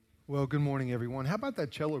Well, good morning, everyone. How about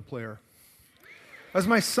that cello player? That's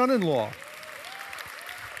my son-in-law.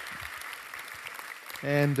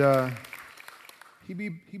 And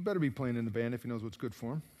he better be playing in the band if he knows what's good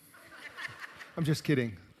for him. I'm just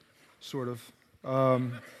kidding, sort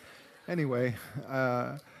of. Anyway,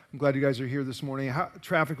 I'm glad you guys are here this morning.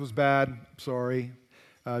 Traffic was bad, sorry.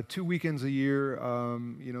 2 weekends a year,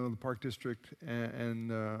 the Park District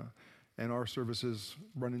and our services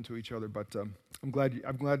run into each other, but I'm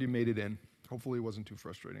glad you made it in. Hopefully it wasn't too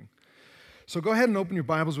frustrating. So go ahead and open your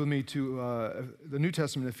Bibles with me to the New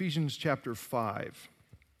Testament, Ephesians chapter 5.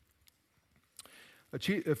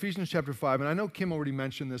 Ephesians chapter 5, and I know Kim already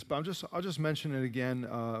mentioned this, but I'll just mention it again.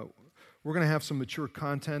 We're going to have some mature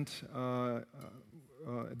content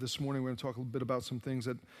this morning. We're going to talk a little bit about some things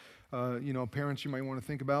that parents, you might want to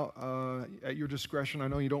think about at your discretion. I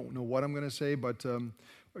know you don't know what I'm going to say, but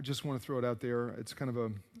I just want to throw it out there. It's kind of a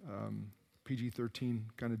PG-13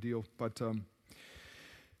 kind of deal. But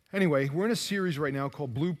anyway, we're in a series right now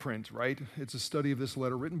called Blueprint, right? It's a study of this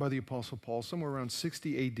letter written by the Apostle Paul somewhere around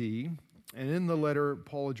 60 A.D., and in the letter,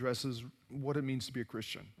 Paul addresses what it means to be a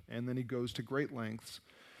Christian. And then he goes to great lengths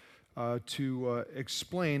to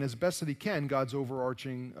explain as best that he can God's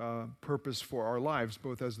overarching purpose for our lives,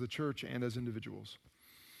 both as the church and as individuals.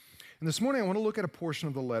 And this morning I want to look at a portion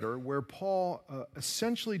of the letter where Paul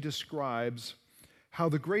essentially describes how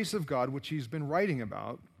the grace of God, which he's been writing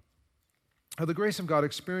about, how the grace of God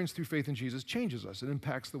experienced through faith in Jesus changes us. It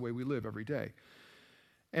impacts the way we live every day.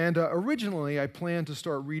 And originally I planned to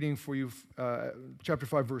start reading for you chapter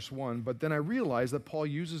 5, verse 1, but then I realized that Paul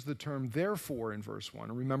uses the term therefore in verse 1.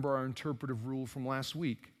 And remember our interpretive rule from last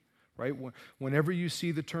week, right? Whenever you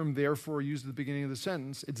see the term therefore used at the beginning of the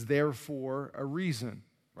sentence, it's there for a reason,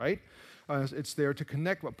 right? It's there to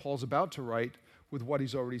connect what Paul's about to write with what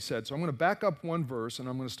he's already said. So I'm going to back up one verse, and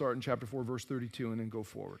I'm going to start in chapter 4, verse 32, and then go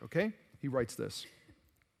forward, okay? He writes this.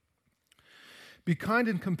 Be kind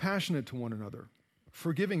and compassionate to one another,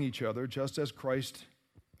 forgiving each other, just as Christ,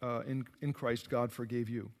 in Christ God forgave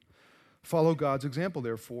you. Follow God's example,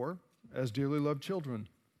 therefore, as dearly loved children,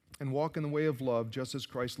 and walk in the way of love, just as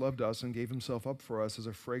Christ loved us and gave himself up for us as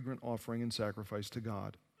a fragrant offering and sacrifice to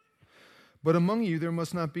God. But among you there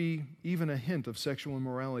must not be even a hint of sexual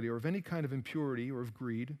immorality or of any kind of impurity or of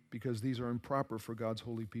greed, because these are improper for God's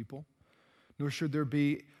holy people. Nor should there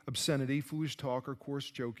be obscenity, foolish talk, or coarse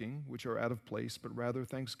joking, which are out of place, but rather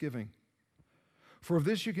thanksgiving. For of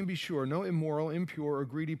this you can be sure, no immoral, impure, or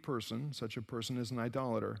greedy person, such a person as an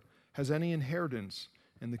idolater, has any inheritance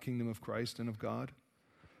in the kingdom of Christ and of God.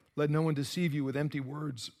 Let no one deceive you with empty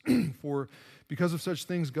words, for because of such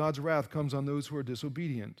things God's wrath comes on those who are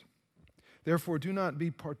disobedient. Therefore do not be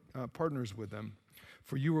partners with them,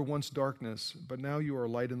 for you were once darkness, but now you are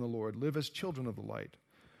light in the Lord. Live as children of the light,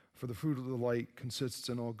 for the fruit of the light consists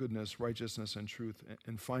in all goodness, righteousness, and truth,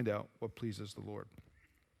 and find out what pleases the Lord.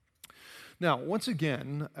 Now, once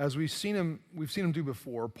again, as we've seen him do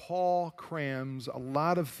before, Paul crams a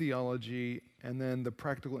lot of theology and then the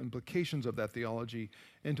practical implications of that theology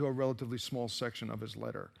into a relatively small section of his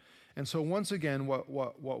letter. And so once again,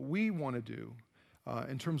 what we want to do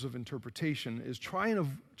in terms of interpretation is try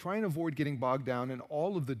and avoid getting bogged down in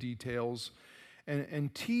all of the details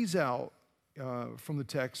and tease out from the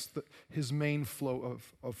text his main flow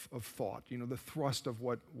of thought, the thrust of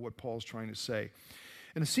what Paul's trying to say.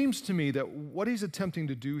 And it seems to me that what he's attempting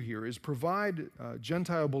to do here is provide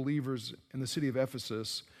Gentile believers in the city of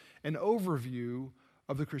Ephesus an overview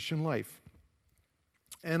of the Christian life.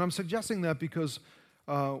 And I'm suggesting that because,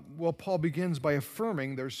 Paul begins by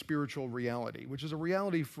affirming their spiritual reality, which is a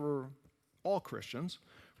reality for all Christians,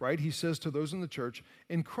 right? He says to those in the church,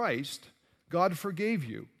 in Christ, God forgave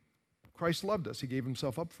you. Christ loved us. He gave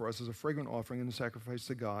himself up for us as a fragrant offering and a sacrifice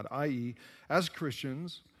to God, i.e., as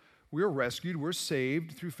Christians, we are rescued, we're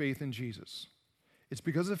saved through faith in Jesus. It's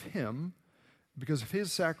because of him, because of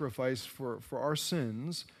his sacrifice for our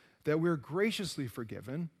sins, that we're graciously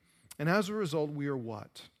forgiven. And as a result, we are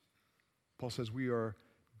what? Paul says we are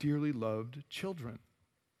dearly loved children.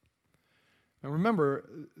 Now remember,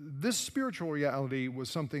 this spiritual reality was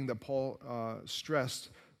something that Paul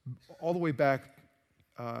stressed all the way back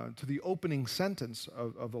to the opening sentence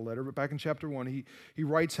of the letter. But back in chapter 1, he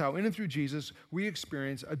writes how in and through Jesus we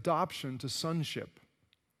experience adoption to sonship.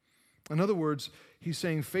 In other words, he's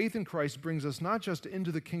saying faith in Christ brings us not just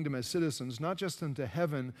into the kingdom as citizens, not just into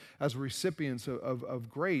heaven as recipients of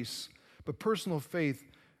grace, but personal faith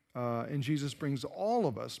in Jesus brings all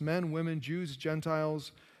of us, men, women, Jews,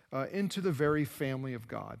 Gentiles, into the very family of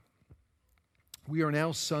God. We are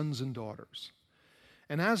now sons and daughters.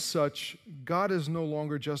 And as such, God is no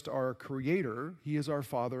longer just our creator, he is our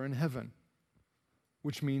Father in heaven.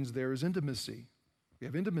 which means there is intimacy. We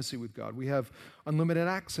have intimacy with God. We have unlimited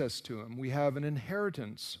access to Him. We have an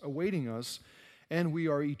inheritance awaiting us, and we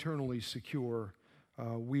are eternally secure.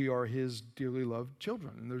 We are His dearly loved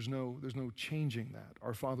children, and there's no changing that.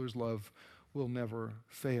 Our Father's love will never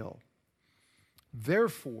fail.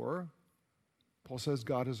 Therefore, Paul says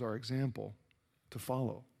God is our example to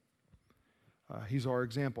follow. He's our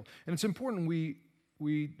example. And it's important we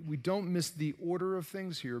don't miss the order of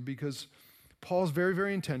things here, because Paul's very,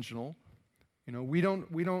 very intentional. We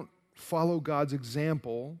don't follow God's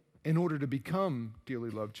example in order to become dearly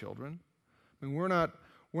loved children. I mean, we're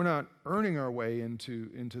not earning our way into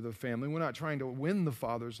the family. We're not trying to win the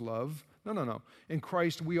Father's love. No. In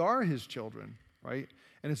Christ, we are His children, right?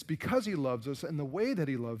 And it's because He loves us and the way that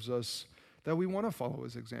He loves us that we want to follow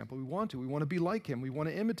His example. We want to be like Him. We want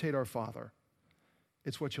to imitate our Father.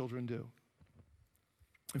 It's what children do.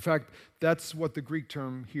 In fact, that's what the Greek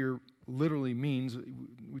term here literally means.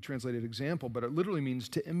 We translated example, but it literally means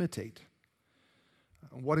to imitate.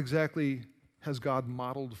 What exactly has God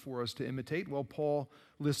modeled for us to imitate? Well, Paul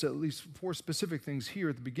lists at least 4 specific things here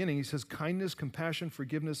at the beginning. He says kindness, compassion,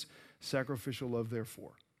 forgiveness, sacrificial love,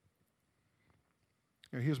 therefore.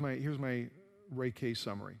 Now, here's my Ray K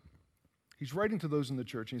summary. He's writing to those in the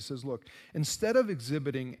church, and he says, look, instead of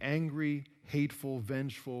exhibiting angry, hateful,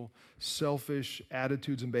 vengeful, selfish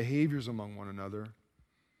attitudes and behaviors among one another,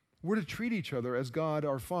 we're to treat each other as God,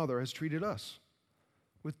 our Father, has treated us,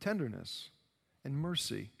 with tenderness and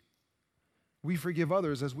mercy. We forgive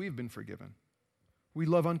others as we've been forgiven. We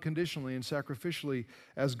love unconditionally and sacrificially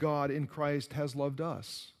as God in Christ has loved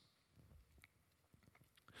us.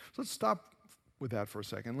 So let's stop with that for a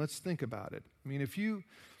second. Let's think about it. I mean, if you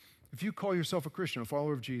call yourself a Christian, a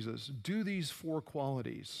follower of Jesus, do these 4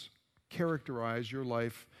 qualities characterize your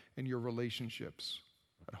life and your relationships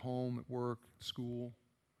at home, at work, school,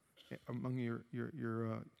 among your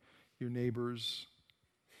neighbors,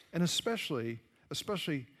 and especially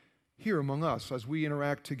here among us as we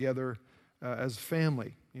interact together as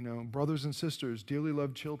family, brothers and sisters, dearly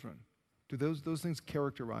loved children. Do those things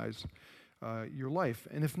characterize your life?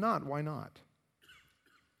 And if not, why not?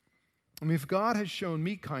 I mean, if God has shown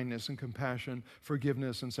me kindness and compassion,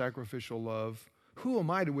 forgiveness and sacrificial love, who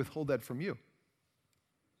am I to withhold that from you?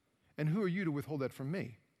 And who are you to withhold that from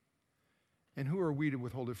me? And who are we to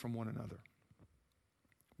withhold it from one another?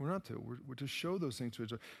 We're not to. We're to show those things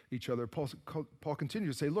to each other. Paul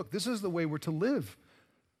continues to say, look, this is the way we're to live.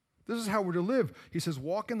 This is how we're to live. He says,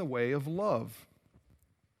 walk in the way of love.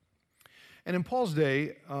 And in Paul's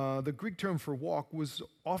day, the Greek term for walk was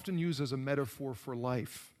often used as a metaphor for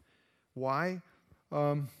life. Why?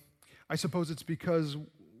 I suppose it's because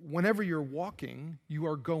whenever you're walking, you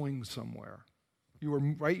are going somewhere. You're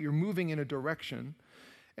moving in a direction.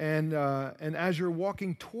 And as you're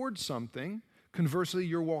walking towards something, conversely,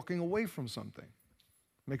 you're walking away from something.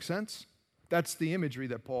 Make sense? That's the imagery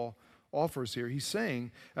that Paul offers here. He's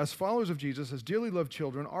saying, as followers of Jesus, as dearly loved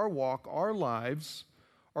children, our walk, our lives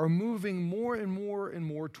are moving more and more and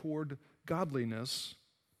more toward godliness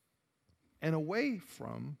and away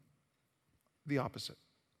from the opposite,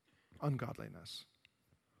 ungodliness.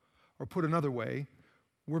 Or put another way,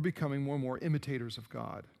 we're becoming more and more imitators of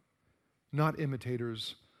God, not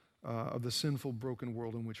imitators of the sinful, broken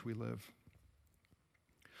world in which we live.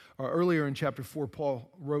 Earlier in chapter 4,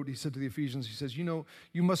 Paul wrote, he said to the Ephesians, he says, you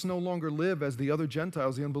must no longer live as the other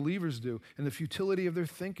Gentiles, the unbelievers do, in the futility of their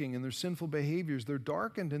thinking and their sinful behaviors. They're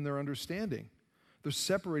darkened in their understanding. They're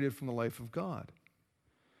separated from the life of God.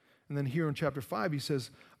 And then here in chapter 5, he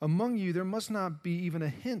says, among you there must not be even a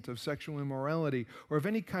hint of sexual immorality or of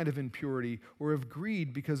any kind of impurity or of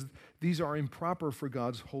greed, because these are improper for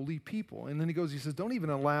God's holy people. And then he says, don't even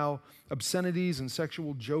allow obscenities and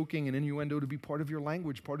sexual joking and innuendo to be part of your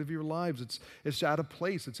language, part of your lives. It's out of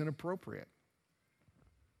place. It's inappropriate.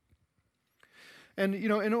 And,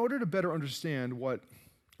 in order to better understand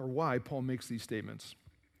why Paul makes these statements,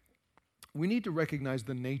 we need to recognize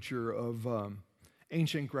the nature of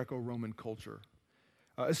ancient Greco-Roman culture,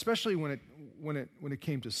 especially when it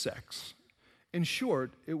came to sex. In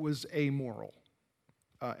short, it was amoral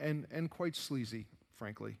and quite sleazy,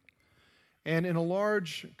 frankly. And in a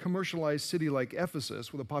large commercialized city like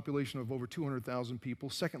Ephesus, with a population of over 200,000 people,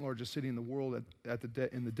 second largest city in the world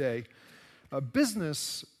in the day,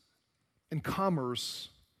 business and commerce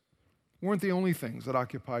weren't the only things that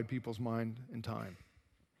occupied people's mind and time.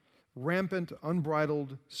 Rampant,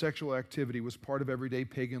 unbridled sexual activity was part of everyday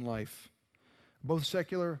pagan life, both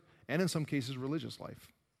secular and in some cases religious life.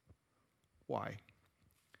 Why?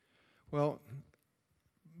 Well,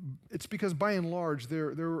 it's because by and large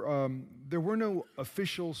there were no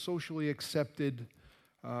official, socially accepted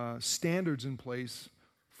standards in place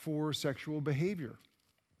for sexual behavior.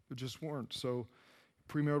 There just weren't. So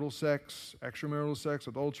premarital sex, extramarital sex,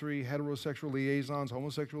 adultery, heterosexual liaisons,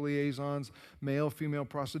 homosexual liaisons, male-female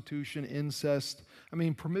prostitution, incest. I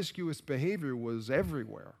mean, promiscuous behavior was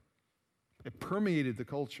everywhere. It permeated the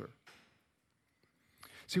culture.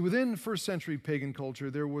 See, within first century pagan culture,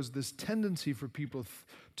 there was this tendency for people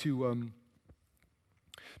to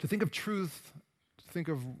think of truth, to think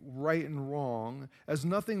of right and wrong as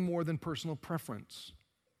nothing more than personal preference.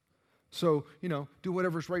 So, do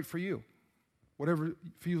whatever's right for you, whatever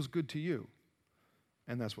feels good to you.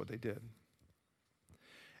 And that's what they did.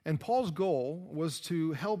 And Paul's goal was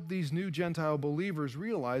to help these new Gentile believers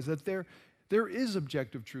realize that there is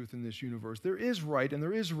objective truth in this universe. There is right and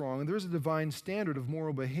there is wrong, and there is a divine standard of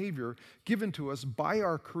moral behavior given to us by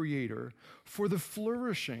our Creator for the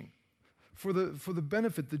flourishing, for the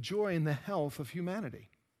benefit, the joy, and the health of humanity.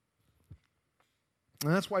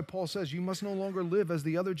 And that's why Paul says you must no longer live as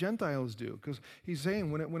the other Gentiles do, because he's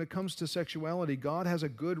saying when it comes to sexuality, God has a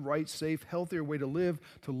good, right, safe, healthier way to live,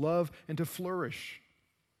 to love, and to flourish.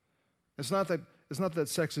 It's not that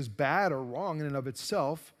sex is bad or wrong in and of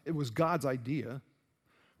itself. It was God's idea,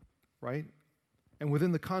 right? And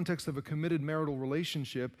within the context of a committed marital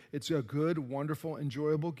relationship, it's a good, wonderful,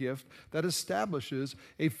 enjoyable gift that establishes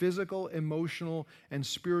a physical, emotional, and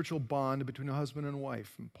spiritual bond between a husband and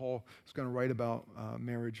wife. And Paul is going to write about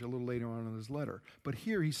marriage a little later on in his letter. But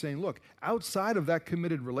here he's saying, look, outside of that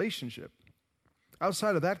committed relationship,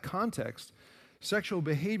 outside of that context, sexual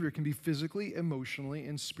behavior can be physically, emotionally,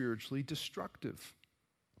 and spiritually destructive,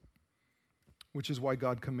 which is why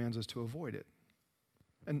God commands us to avoid it.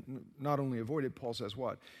 And not only avoid it, Paul says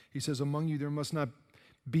what? He says, among you there must not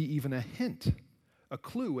be even a hint, a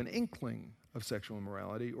clue, an inkling of sexual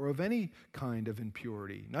immorality or of any kind of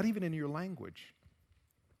impurity, not even in your language.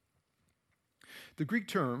 The Greek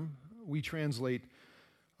term we translate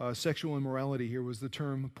sexual immorality here was the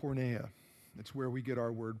term porneia. It's where we get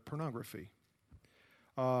our word pornography.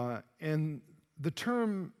 And the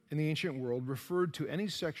term in the ancient world referred to any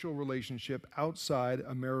sexual relationship outside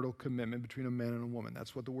a marital commitment between a man and a woman.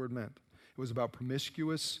 That's what the word meant. It was about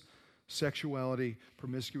promiscuous sexuality,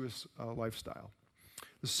 promiscuous lifestyle.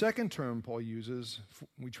 The second term Paul uses,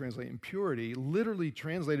 we translate impurity, literally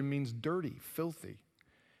translated means dirty, filthy.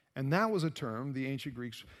 And that was a term the ancient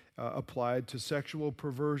Greeks applied to sexual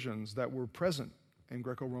perversions that were present in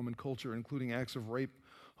Greco-Roman culture, including acts of rape,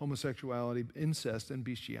 homosexuality, incest, and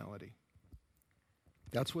bestiality.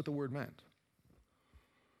 That's what the word meant.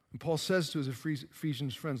 And Paul says to his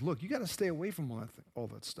Ephesians friends, look, you got to stay away from all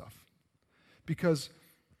that stuff because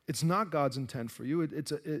it's not God's intent for you.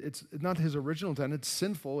 It's not his original intent. It's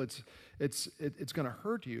sinful. It's going to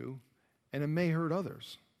hurt you, and it may hurt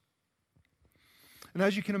others. And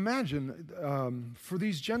as you can imagine, for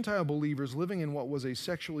these Gentile believers living in what was a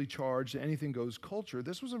sexually charged, anything-goes culture,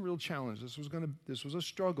 this was a real challenge. This was a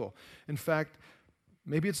struggle. In fact,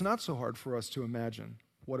 maybe it's not so hard for us to imagine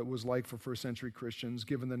what it was like for first-century Christians,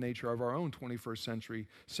 given the nature of our own 21st century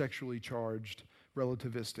sexually charged,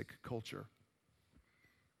 relativistic culture,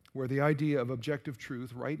 where the idea of objective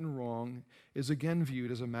truth, right and wrong, is again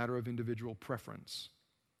viewed as a matter of individual preference.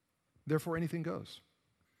 Therefore, anything goes.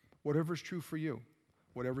 Whatever's true for you,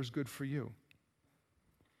 whatever's good for you.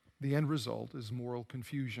 The end result is moral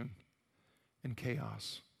confusion and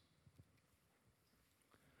chaos.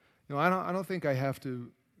 I don't think I have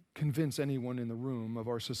to convince anyone in the room of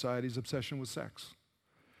our society's obsession with sex.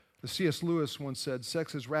 C.S. Lewis once said,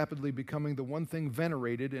 sex is rapidly becoming the one thing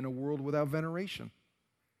venerated in a world without veneration.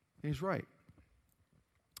 And he's right.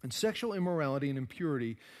 And sexual immorality and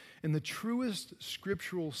impurity, in the truest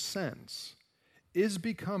scriptural sense, is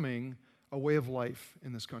becoming a way of life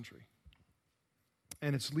in this country.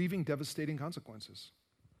 And it's leaving devastating consequences.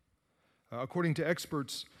 According to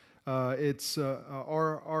experts,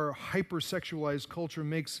 our hypersexualized culture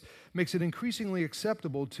makes it increasingly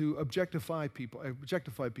acceptable to objectify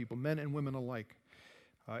people, men and women alike.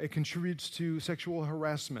 It contributes to sexual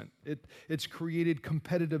harassment. It's created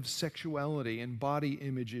competitive sexuality and body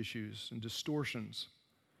image issues and distortions.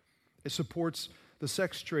 It supports the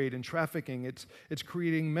sex trade and trafficking. It's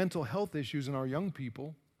creating mental health issues in our young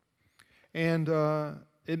people. And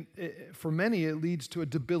for many, it leads to a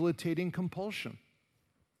debilitating compulsion.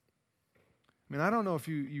 I don't know if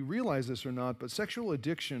you realize this or not, but sexual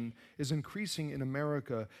addiction is increasing in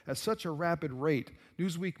America at such a rapid rate.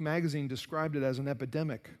 Newsweek magazine described it as an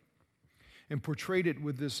epidemic and portrayed it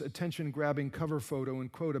with this attention-grabbing cover photo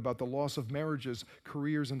and quote about the loss of marriages,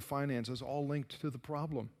 careers, and finances, all linked to the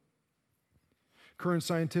problem. Current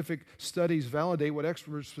scientific studies validate what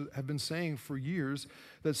experts have been saying for years,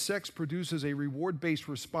 that sex produces a reward-based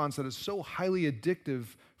response that is so highly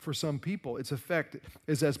addictive for some people, its effect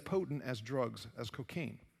is as potent as drugs, as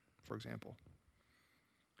cocaine, for example.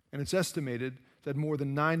 And it's estimated that more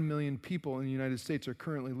than 9 million people in the United States are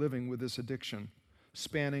currently living with this addiction,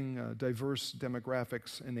 spanning diverse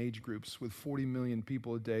demographics and age groups, with 40 million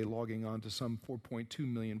people a day logging on to some 4.2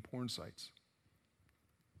 million porn sites.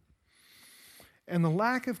 And the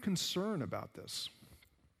lack of concern about this,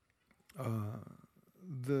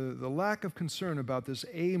 the lack of concern about this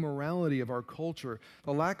amorality of our culture,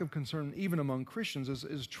 the lack of concern even among Christians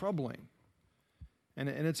is troubling. And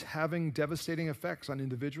it's having devastating effects on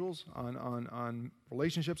individuals, on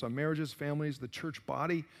relationships, on marriages, families, the church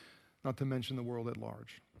body, not to mention the world at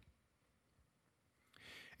large.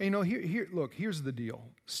 And look, here's the deal.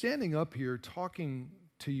 Standing up here talking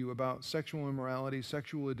to you about sexual immorality,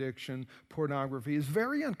 sexual addiction, pornography is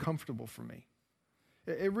very uncomfortable for me.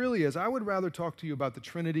 It really is. I would rather talk to you about the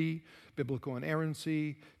Trinity, biblical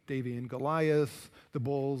inerrancy, David and Goliath, the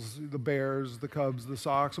bulls, the bears, the cubs, the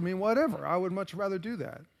Sox. I mean, whatever. I would much rather do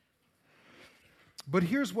that. But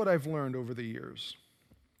here's what I've learned over the years.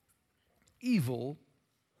 Evil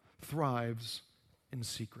thrives in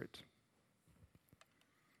secret,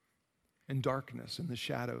 in darkness, in the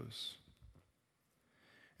shadows.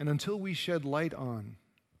 And until we shed light on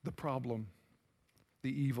the problem, the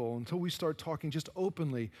evil, until we start talking just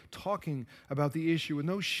openly, talking about the issue with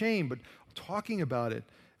no shame, but talking about it,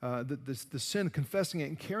 the sin, confessing it,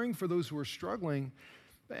 and caring for those who are struggling,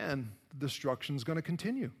 man, the destruction is going to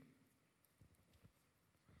continue.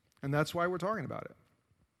 And that's why we're talking about it.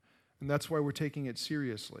 And that's why we're taking it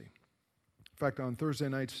seriously. In fact, on Thursday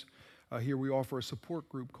nights here we offer a support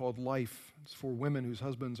group called Life. It's for women whose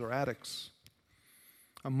husbands are addicts.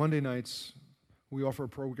 On Monday nights, we offer a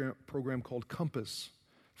program called Compass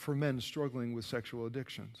for men struggling with sexual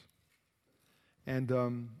addictions. And,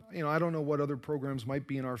 I don't know what other programs might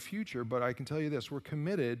be in our future, but I can tell you this, we're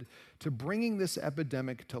committed to bringing this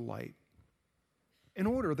epidemic to light in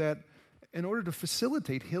order to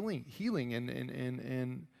facilitate healing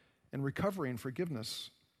and recovery and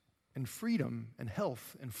forgiveness and freedom and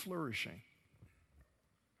health and flourishing.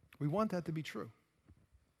 We want that to be true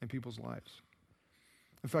in people's lives.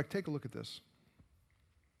 In fact, take a look at this.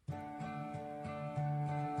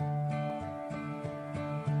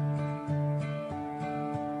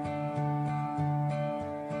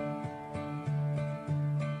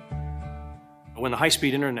 When the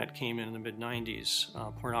high-speed internet came in the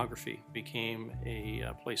mid-90s, pornography became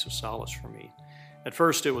a place of solace for me. At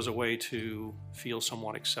first, it was a way to feel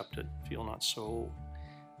somewhat accepted, feel not so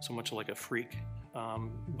much like a freak,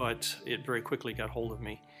 but it very quickly got hold of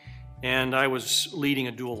me. And I was leading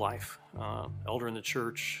a dual life, elder in the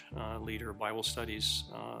church, leader of Bible studies,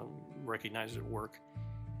 recognized at work.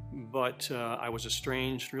 But I was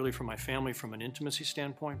estranged really from my family from an intimacy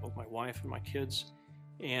standpoint, both my wife and my kids,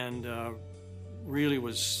 and really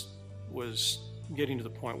was getting to the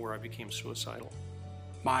point where I became suicidal.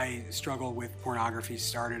 My struggle with pornography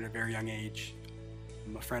started at a very young age.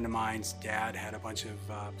 A friend of mine's dad had a bunch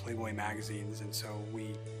of Playboy magazines, and so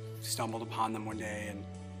we stumbled upon them one day, and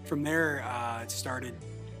from there, it started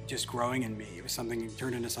just growing in me. It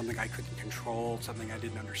turned into something I couldn't control, something I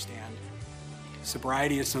didn't understand.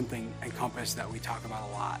 Sobriety is something in Compass that we talk about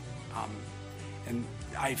a lot. And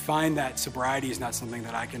I find that sobriety is not something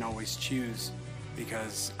that I can always choose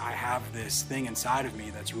because I have this thing inside of me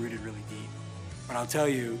that's rooted really deep. But I'll tell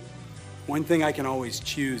you, one thing I can always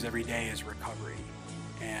choose every day is recovery.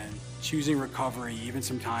 And choosing recovery, even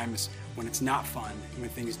sometimes when it's not fun, when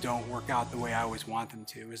things don't work out the way I always want them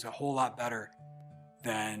to, is a whole lot better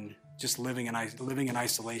than just living in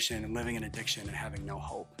isolation and living in addiction and having no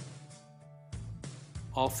hope.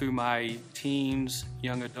 All through my teens,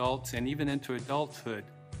 young adults, and even into adulthood,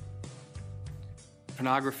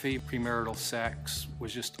 pornography, premarital sex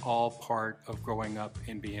was just all part of growing up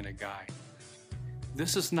and being a guy.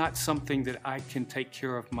 This is not something that I can take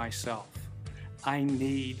care of myself. I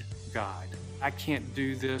need God. I can't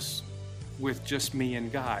do this with just me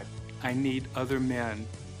and God. I need other men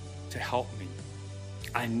to help me.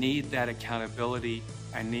 I need that accountability.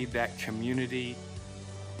 I need that community.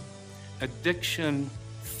 Addiction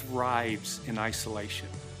thrives in isolation,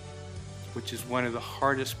 which is one of the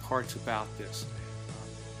hardest parts about this.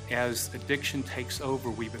 As addiction takes over,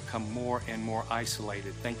 we become more and more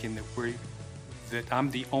isolated, thinking that I'm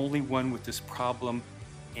the only one with this problem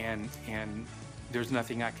and there's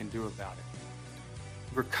nothing I can do about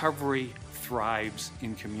it. Recovery thrives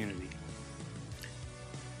in community.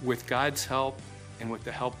 With God's help and with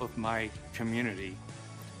the help of my community,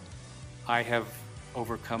 I have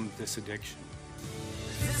overcome this addiction.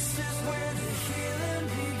 This is where the healing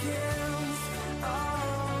begins.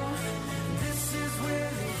 Oh, this is where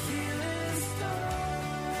the healing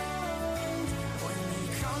starts. When you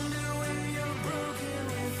come to where you're broken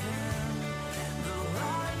within, the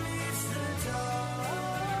light meets the dark.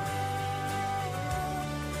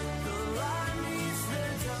 The light meets the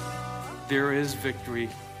dark. There is victory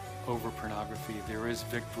over pornography. There is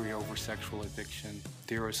victory over sexual addiction.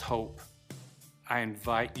 There is hope. I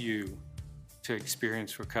invite you to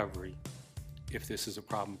experience recovery if this is a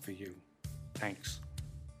problem for you. Thanks.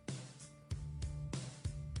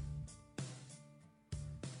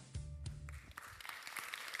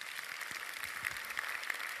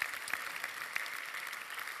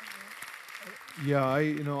 Yeah,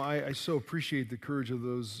 I so appreciate the courage of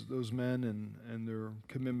those men and their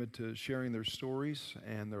commitment to sharing their stories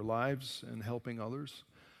and their lives and helping others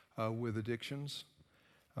with addictions.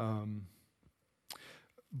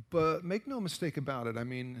 But make no mistake about it. I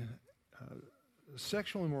mean,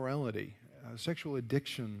 sexual immorality, sexual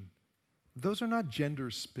addiction, those are not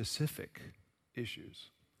gender-specific issues.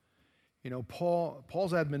 You know,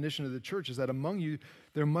 Paul's admonition to the church is that among you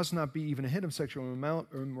there must not be even a hint of sexual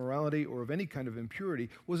immorality or of any kind of impurity,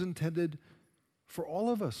 was intended for all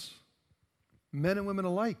of us, men and women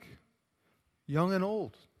alike, young and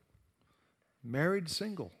old, married,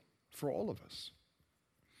 single, for all of us.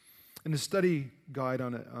 In the study guide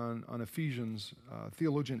on Ephesians,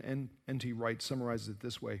 theologian N.T. Wright summarizes it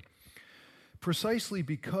this way: precisely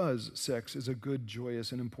because sex is a good,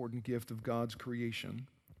 joyous, and important gift of God's creation,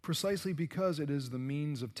 precisely because it is the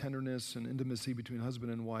means of tenderness and intimacy between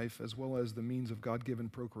husband and wife, as well as the means of God-given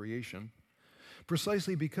procreation,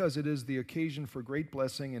 precisely because it is the occasion for great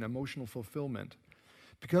blessing and emotional fulfillment,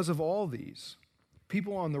 because of all these,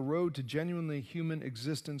 people on the road to genuinely human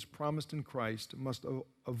existence promised in Christ must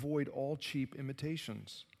avoid all cheap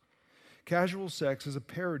imitations. Casual sex is a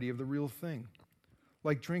parody of the real thing,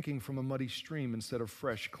 like drinking from a muddy stream instead of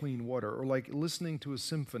fresh, clean water, or like listening to a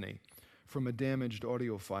symphony from a damaged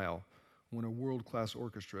audio file when a world-class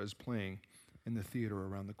orchestra is playing in the theater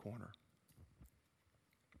around the corner.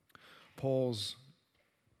 Paul's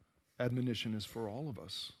admonition is for all of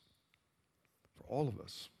us. For all of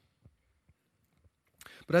us.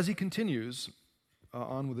 But as he continues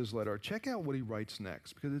on with his letter, check out what he writes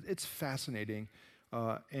next, because it's fascinating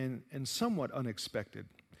and somewhat unexpected.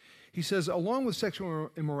 He says, along with sexual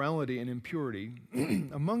immorality and impurity,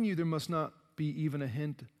 among you there must not be even a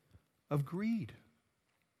hint of greed.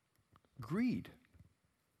 Greed.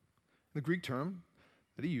 The Greek term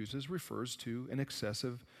that he uses refers to an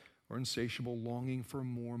excessive or insatiable longing for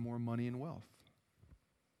more and more money and wealth.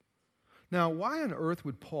 Now, why on earth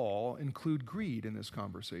would Paul include greed in this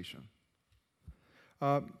conversation?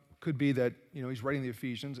 Could be that, he's writing the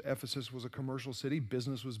Ephesians. Ephesus was a commercial city.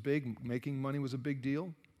 Business was big. Making money was a big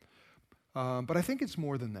deal. But I think it's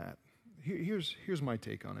more than that. Here's my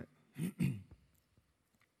take on it.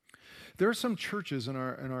 There are some churches in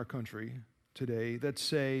our country today that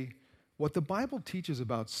say what the Bible teaches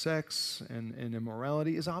about sex and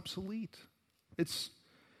immorality is obsolete. It's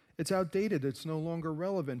outdated. It's no longer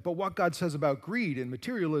relevant. But what God says about greed and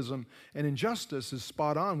materialism and injustice is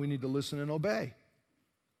spot on. We need to listen and obey.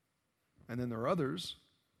 And then there are others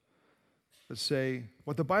that say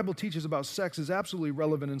what the Bible teaches about sex is absolutely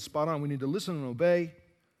relevant and spot on. We need to listen and obey.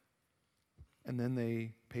 And then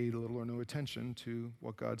they pay little or no attention to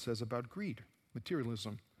what God says about greed,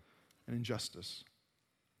 materialism, and injustice.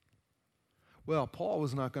 Well, Paul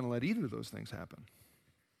was not going to let either of those things happen.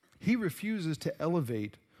 He refuses to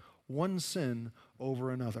elevate one sin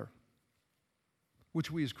over another, which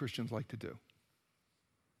we as Christians like to do.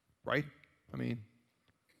 Right? I mean,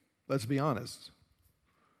 let's be honest.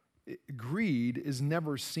 Greed is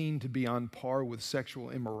never seen to be on par with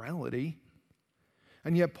sexual immorality,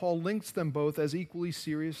 and yet Paul links them both as equally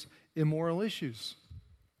serious immoral issues.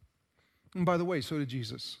 And by the way, so did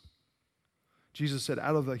Jesus. Jesus said,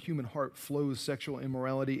 out of the human heart flows sexual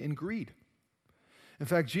immorality and greed. In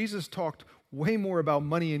fact, Jesus talked way more about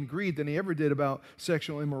money and greed than he ever did about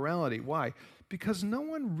sexual immorality. Why? Because no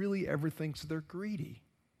one really ever thinks they're greedy.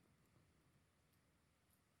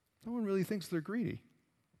 No one really thinks they're greedy.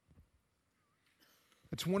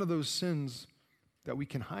 It's one of those sins that we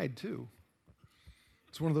can hide too.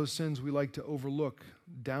 It's one of those sins we like to overlook,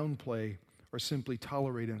 downplay, or simply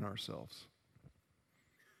tolerate in ourselves.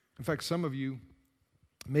 In fact, some of you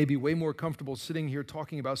may be way more comfortable sitting here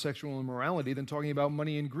talking about sexual immorality than talking about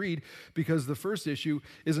money and greed, because the first issue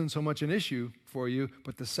isn't so much an issue for you,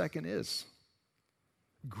 but the second is.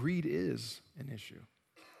 Greed is an issue.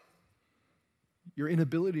 Your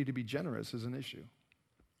inability to be generous is an issue.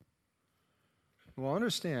 Well,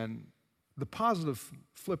 understand, the positive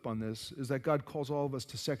flip on this is that God calls all of us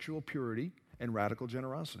to sexual purity and radical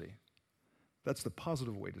generosity. That's the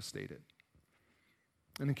positive way to state it.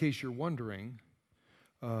 And in case you're wondering,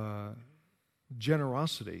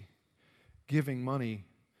 generosity, giving money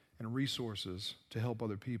and resources to help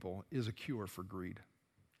other people, is a cure for greed.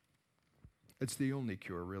 It's the only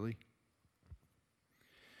cure, really.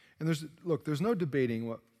 And there's no debating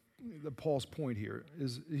what Paul's point here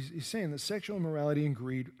is. He's saying that sexual immorality and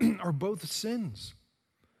greed are both sins.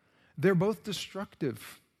 They're both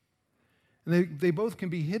destructive, and they both can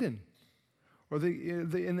be hidden, or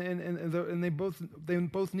they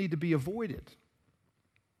both need to be avoided.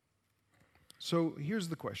 So here's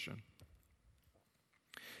the question: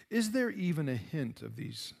 is there even a hint of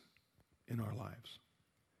these in our lives?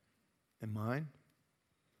 In mine?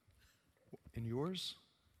 In yours?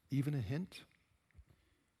 Even a hint?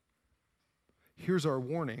 Here's our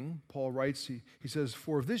warning. Paul writes, he says,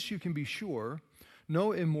 "For of this you can be sure,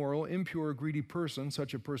 no immoral, impure, greedy person,"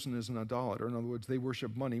 such a person is an idolater, in other words, they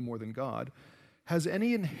worship money more than God, "has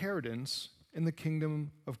any inheritance in the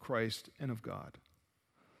kingdom of Christ and of God."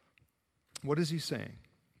 What is he saying?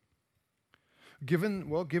 Given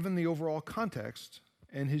the overall context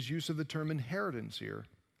and his use of the term inheritance here,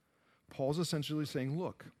 Paul's essentially saying,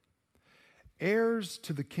 look, heirs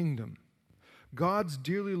to the kingdom, God's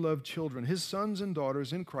dearly loved children, his sons and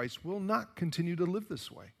daughters in Christ, will not continue to live this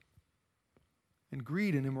way. In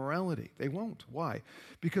greed and immorality, they won't. Why?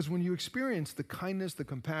 Because when you experience the kindness, the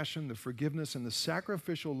compassion, the forgiveness, and the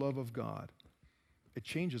sacrificial love of God, it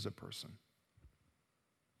changes a person.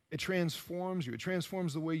 It transforms you. It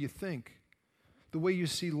transforms the way you think, the way you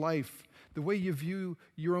see life, the way you view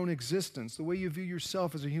your own existence, the way you view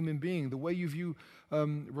yourself as a human being, the way you view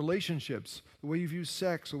relationships, the way you view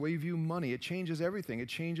sex, the way you view money. It changes everything. It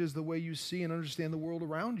changes the way you see and understand the world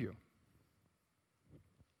around you.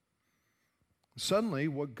 Suddenly,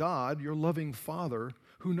 what God, your loving Father,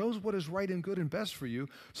 who knows what is right and good and best for you,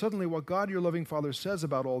 suddenly what God, your loving Father, says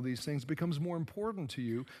about all these things becomes more important to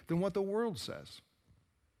you than what the world says.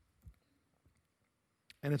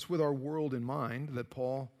 And it's with our world in mind that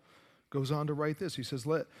Paul goes on to write this. He says,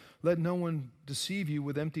 let no one deceive you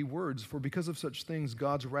with empty words, for because of such things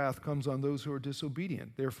God's wrath comes on those who are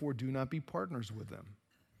disobedient. Therefore, do not be partners with them.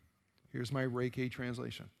 Here's my Ray K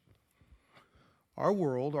translation. Our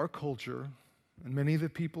world, our culture, and many of the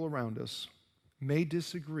people around us may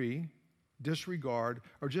disagree, disregard,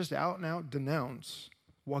 or just out and out denounce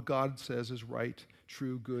what God says is right,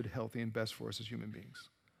 true, good, healthy, and best for us as human beings.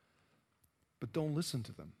 But don't listen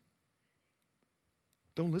to them.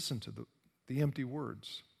 Don't listen to the empty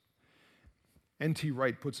words. N.T.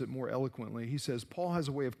 Wright puts it more eloquently. He says, Paul has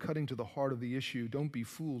a way of cutting to the heart of the issue. Don't be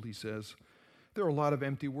fooled, he says. There are a lot of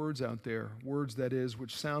empty words out there, words, that is,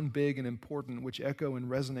 which sound big and important, which echo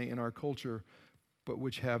and resonate in our culture, but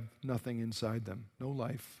which have nothing inside them. No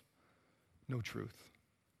life, no truth.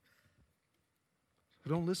 So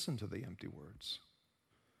don't listen to the empty words.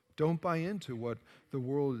 Don't buy into what the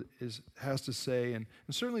world has to say, and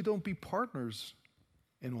certainly don't be partners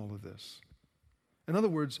in all of this. In other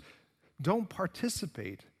words, don't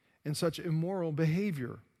participate in such immoral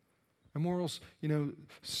behavior,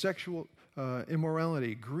 sexual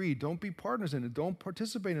immorality, greed. Don't be partners in it. Don't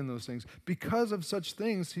participate in those things. Because of such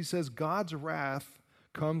things, he says, God's wrath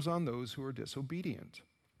comes on those who are disobedient.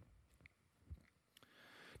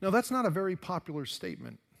 Now, that's not a very popular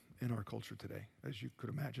statement in our culture today, as you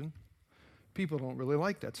could imagine. People don't really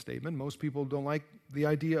like that statement. Most people don't like the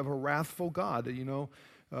idea of a wrathful God,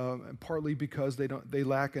 partly because they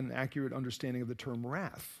lack an accurate understanding of the term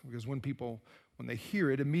wrath. Because when they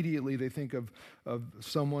hear it, immediately they think of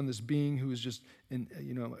someone, this being who is just,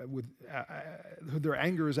 their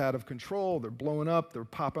anger is out of control, they're blowing up, they're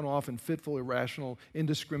popping off in fitful, irrational,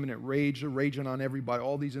 indiscriminate rage, they're raging on everybody,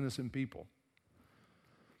 all these innocent people.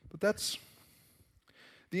 But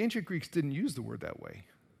the ancient Greeks didn't use the word that way.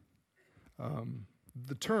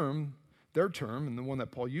 Their term, and the one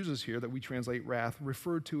that Paul uses here that we translate wrath,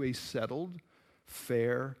 referred to a settled,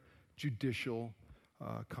 fair, judicial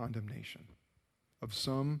condemnation of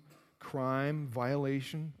some crime,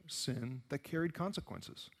 violation, sin that carried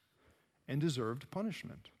consequences and deserved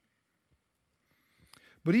punishment.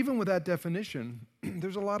 But even with that definition,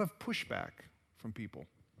 there's a lot of pushback from people.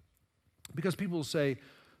 Because people will say,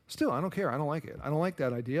 still, I don't care. I don't like it. I don't like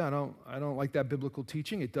that idea. I don't like that biblical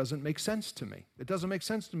teaching. It doesn't make sense to me. It doesn't make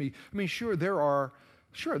sense to me. I mean, sure, there are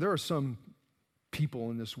some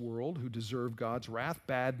people in this world who deserve God's wrath.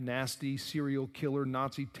 Bad, nasty, serial killer,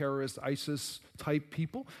 Nazi terrorist, ISIS type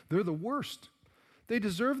people. They're the worst. They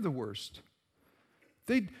deserve the worst.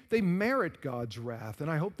 They merit God's wrath,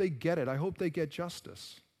 and I hope they get it. I hope they get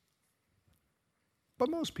justice. But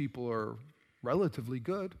most people are relatively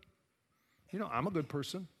good. You know, I'm a good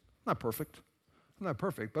person. I'm not perfect. I'm not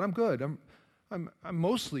perfect, but I'm good. I'm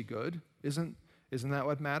mostly good. Isn't that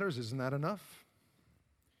what matters? Isn't that enough?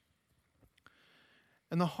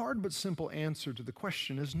 And the hard but simple answer to the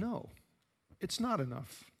question is no. It's not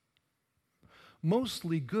enough.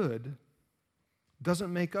 Mostly good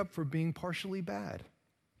doesn't make up for being partially bad.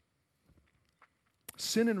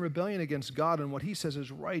 Sin and rebellion against God and what he says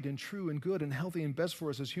is right and true and good and healthy and best for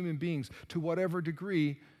us as human beings, to whatever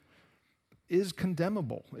degree, is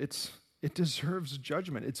condemnable. It deserves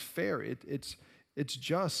judgment. It's fair. It's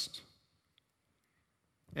just.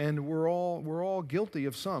 And we're all guilty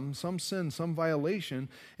of some sin, some violation.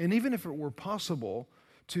 And even if it were possible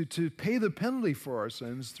to pay the penalty for our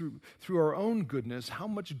sins through our own goodness, how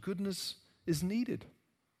much goodness is needed?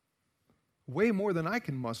 Way more than I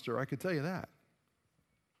can muster, I could tell you that.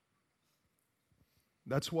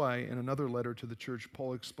 That's why in another letter to the church,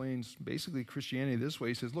 Paul explains basically Christianity this way.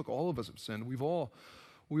 He says, look, all of us have sinned. We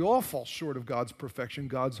all fall short of God's perfection,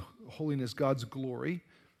 God's holiness, God's glory.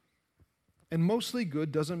 And mostly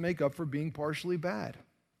good doesn't make up for being partially bad.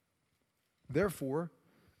 Therefore,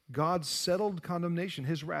 God's settled condemnation,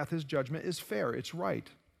 his wrath, his judgment is fair. It's right.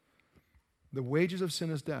 The wages of sin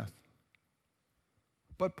is death.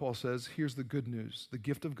 But Paul says, here's the good news. The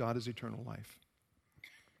gift of God is eternal life.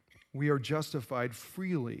 We are justified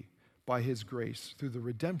freely by his grace through the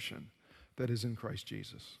redemption that is in Christ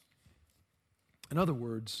Jesus. In other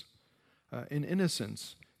words, in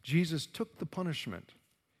innocence, Jesus took the punishment.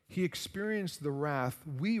 He experienced the wrath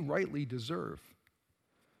we rightly deserve.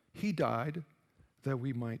 He died that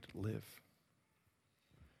we might live.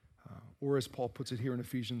 Or as Paul puts it here in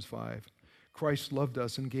Ephesians 5, Christ loved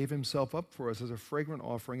us and gave himself up for us as a fragrant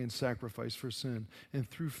offering and sacrifice for sin. And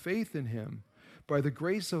through faith in him, by the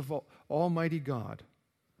grace of Almighty God,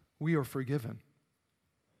 we are forgiven.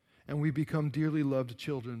 And we become dearly loved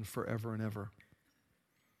children forever and ever.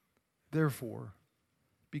 Therefore,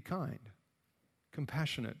 be kind,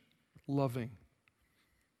 compassionate, loving,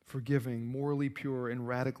 forgiving, morally pure, and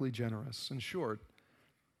radically generous. In short,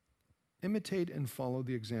 imitate and follow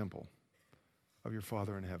the example of your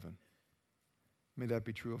Father in heaven. May that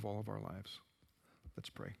be true of all of our lives. Let's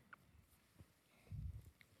pray.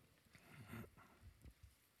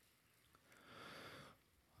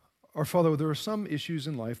 Our Father, there are some issues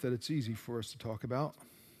in life that it's easy for us to talk about,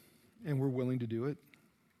 and we're willing to do it.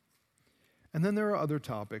 And then there are other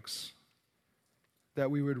topics that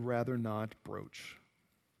we would rather not broach.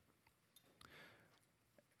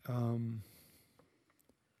 And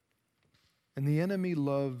the enemy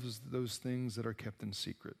loves those things that are kept in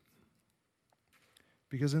secret.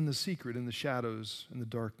 Because in the secret, in the shadows, in the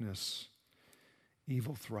darkness,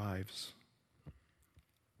 evil thrives.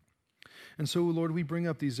 And so, Lord, we bring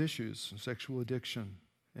up these issues, sexual addiction,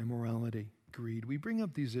 immorality, greed. We bring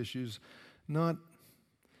up these issues not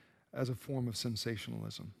as a form of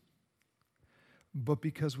sensationalism, but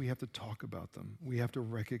because we have to talk about them. We have to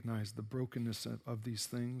recognize the brokenness of these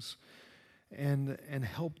things and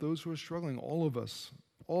help those who are struggling. All of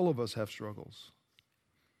us have struggles.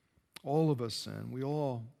 All of us sin. We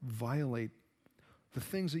all violate the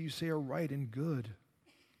things that you say are right and good,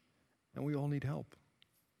 and we all need help.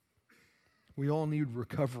 We all need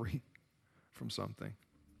recovery from something.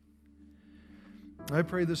 I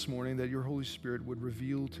pray this morning that your Holy Spirit would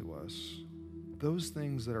reveal to us those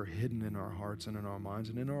things that are hidden in our hearts and in our minds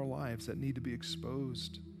and in our lives that need to be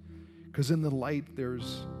exposed. Because in the light,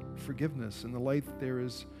 there's forgiveness. In the light, there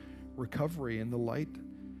is recovery. In the light,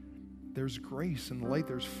 there's grace. In the light,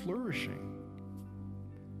 there's flourishing.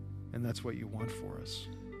 And that's what you want for us.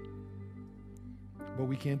 But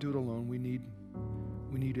we can't do it alone. We need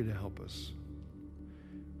you to help us.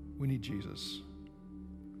 We need Jesus,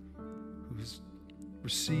 who's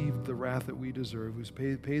received the wrath that we deserve, who's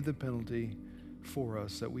paid the penalty for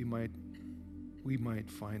us that we might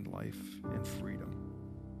find life and freedom.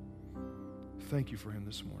 Thank you for him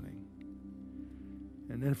this morning.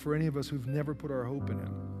 And then for any of us who've never put our hope in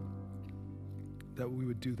him, that we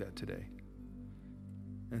would do that today.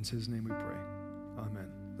 And in his name we pray.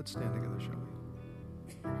 Amen. Let's stand together, shall we?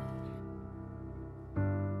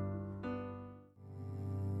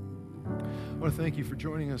 I want to thank you for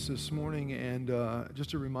joining us this morning, and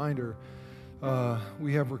just a reminder,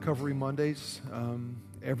 we have Recovery Mondays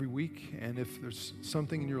every week, and if there's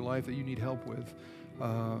something in your life that you need help with,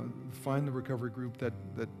 find the recovery group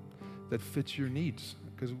that fits your needs,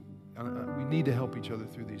 because we need to help each other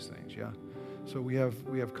through these things, yeah? So we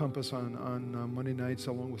have Compass on Monday nights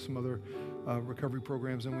along with some other recovery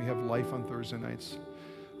programs, and we have Life on Thursday nights.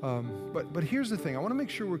 But here's the thing. I want to make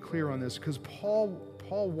sure we're clear on this, because Paul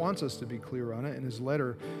wants us to be clear on it in his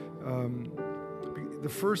letter. The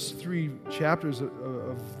first 3 chapters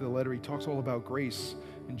of the letter, he talks all about grace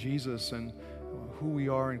and Jesus and who we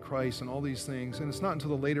are in Christ and all these things. And it's not until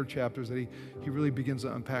the later chapters that he really begins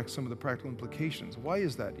to unpack some of the practical implications. Why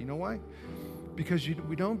is that? You know why? Because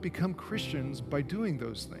we don't become Christians by doing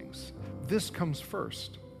those things. This comes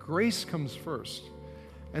first. Grace comes first.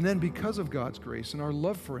 And then because of God's grace and our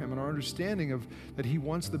love for him and our understanding of that he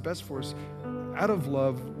wants the best for us, out of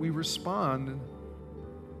love, we respond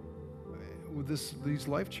with these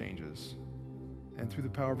life changes. And through the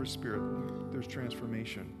power of his Spirit, there's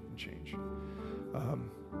transformation and change.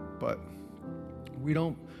 But we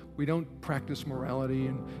don't practice morality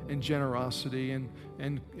and generosity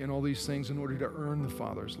and all these things in order to earn the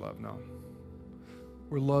Father's love. No.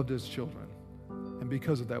 We're loved as children. And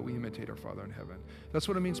because of that, we imitate our Father in heaven. That's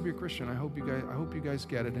what it means to be a Christian. I hope you guys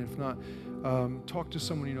get it. And if not, talk to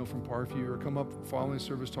someone you know from Parkview, or come up following the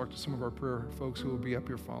service, talk to some of our prayer folks who will be up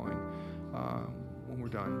here following when we're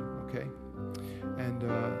done, okay? And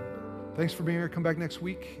thanks for being here. Come back next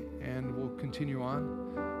week, and we'll continue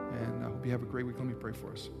on. And I hope you have a great week. Let me pray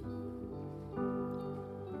for us.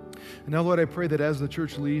 And now, Lord, I pray that as the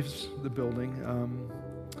church leaves the building,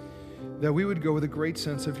 that we would go with a great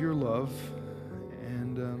sense of your love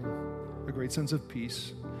and a great sense of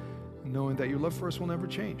peace, knowing that your love for us will never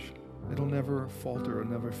change. It'll never falter,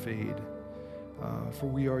 it'll never fade, for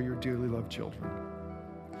we are your dearly loved children.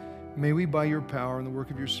 May we, by your power and the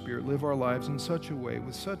work of your Spirit, live our lives in such a way,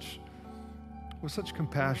 with such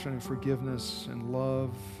compassion and forgiveness and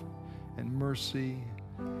love and mercy,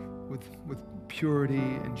 with purity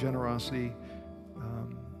and generosity,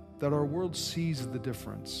 that our world sees the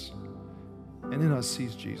difference and in us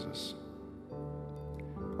sees Jesus.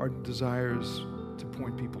 Our desire is to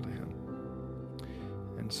point people to him.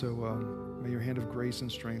 And so may your hand of grace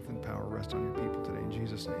and strength and power rest on your people today. In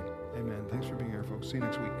Jesus' name, amen. Thanks for being here, folks. See you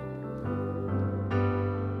next week.